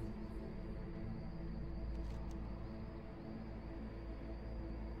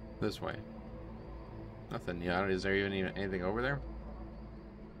 This way. Nothing. Yeah, is there even anything over there?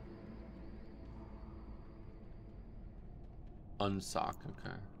 Unsock.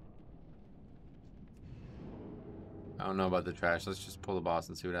 Okay. I don't know about the trash. Let's just pull the boss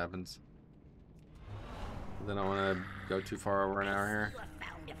and see what happens. Then I want to go too far over an hour here. You have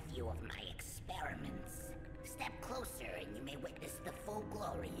found a few of my experiments. Step closer and you may witness the full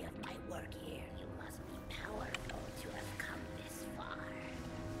glory of my work here. You must be powerful to have come this far.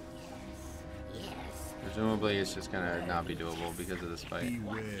 Yes, yes. Presumably it's just gonna not be doable because of this fight.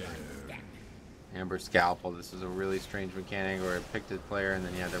 Beware. Amber Scalpel. This is a really strange mechanic where it picked a player and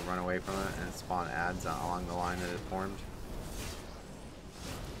then you had to run away from it and it spawned ads along the line that it formed.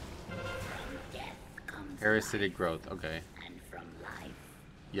 Parasitic growth. Okay. And from life.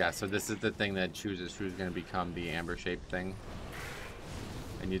 Yeah, so this is the thing that chooses who's going to become the amber shaped thing.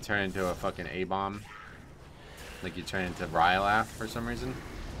 And you turn into a fucking A-bomb. Like you turn into Rylaf for some reason.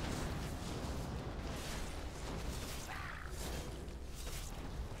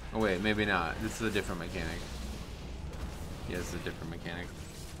 Oh wait, maybe not. This is a different mechanic. Yeah, this is a different mechanic.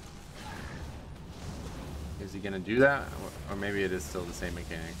 Is he gonna do that? Or maybe it is still the same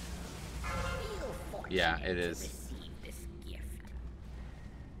mechanic. Yeah, it is.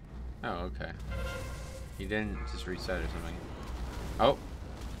 Oh, okay. He didn't just reset or something. Oh!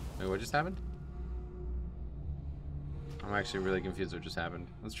 Wait, what just happened? I'm actually really confused what just happened.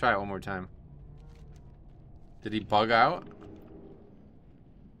 Let's try it one more time. Did he bug out?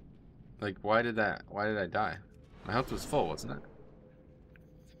 Like, why did I die? My health was full, wasn't it?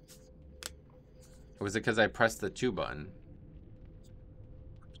 Or was it because I pressed the 2 button?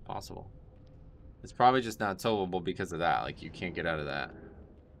 It's possible. It's probably just not solvable because of that. Like, you can't get out of that.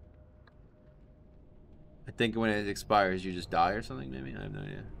 I think when it expires, you just die or something, maybe? I have no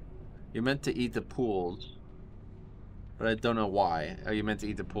idea. You're meant to eat the pools. But I don't know why. Are you meant to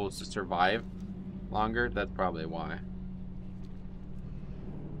eat the pools to survive longer? That's probably why.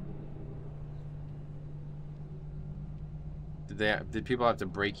 Did people have to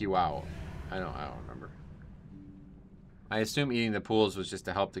break you out? I don't remember. I assume eating the pools was just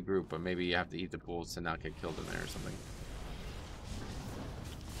to help the group, but maybe you have to eat the pools to not get killed in there or something.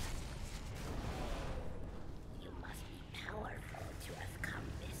 You must be powerful to have come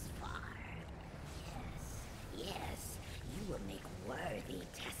this far. Yes, yes, you will make worthy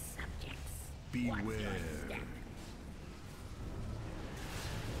test subjects. Beware.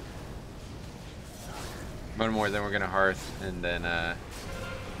 One more, then we're gonna hearth, and then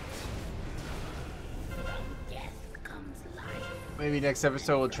maybe next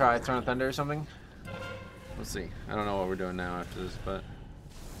episode we'll try Throne of Thunder or something. We'll see. I don't know what we're doing now after this, but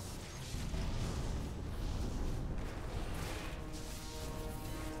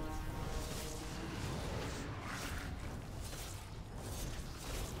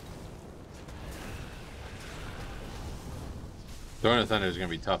Throne of Thunder is gonna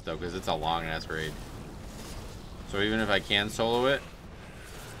be tough though, because it's a long ass raid. So even if I can solo it,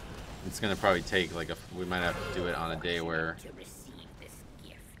 it's gonna probably take like we might have to do it on a day where.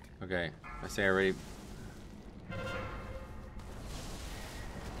 Okay, I say already.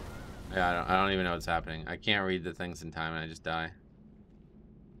 Yeah, I don't even know what's happening. I can't read the things in time and I just die.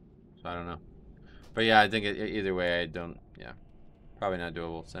 So I don't know. But yeah, I think either way, I don't, yeah. Probably not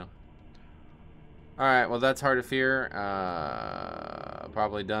doable, so. Alright, well that's Heart of Fear.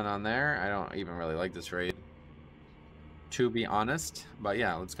 Probably done on there. I don't even really like this raid, to be honest. But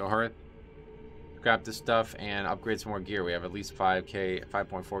yeah, let's go Hearth. Scrap this stuff and upgrade some more gear. We have at least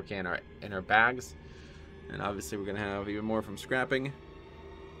 5.4k in our bags. And obviously we're gonna have even more from scrapping.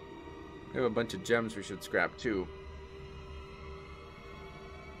 We have a bunch of gems we should scrap too.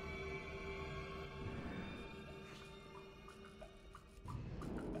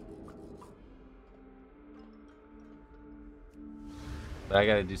 But I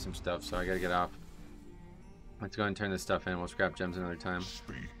gotta do some stuff, so I gotta get off. Let's go and turn this stuff in. We'll scrap gems another time.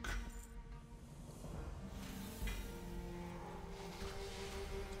 Speak.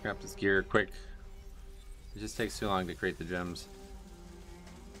 Scrap this gear quick. It just takes too long to create the gems.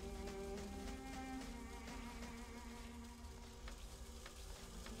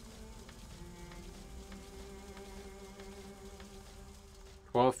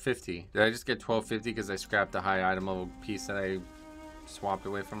 $12.50. Did I just get $12.50 because I scrapped the high item level piece that I swapped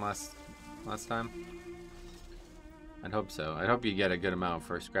away from last time? I'd hope so. I hope you get a good amount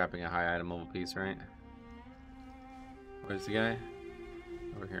for scrapping a high item level piece, right? Where's the guy?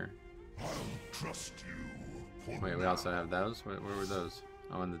 Over here. I'll trust you. Wait, we also have those? Where were those?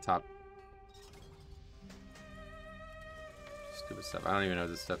 Oh, in the top. Stupid stuff. I don't even know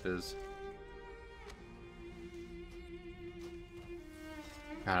what this stuff is.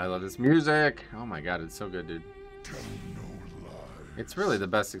 God, I love this music. Oh my god, it's so good, dude. Tell no lies. It's really the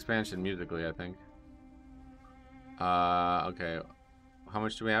best expansion musically, I think. Okay. How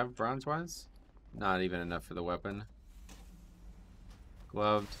much do we have bronze-wise? Not even enough for the weapon.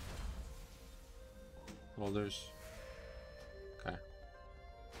 Gloved. Holders. Okay.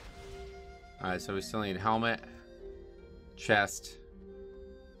 Alright, so we still need helmet. Chest.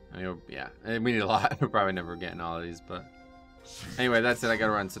 I mean, yeah, we need a lot. We're probably never getting all of these, but... Anyway, that's it. I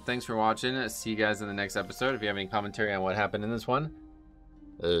gotta run. So thanks for watching. See you guys in the next episode. If you have any commentary on what happened in this one,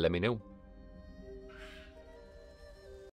 let me know.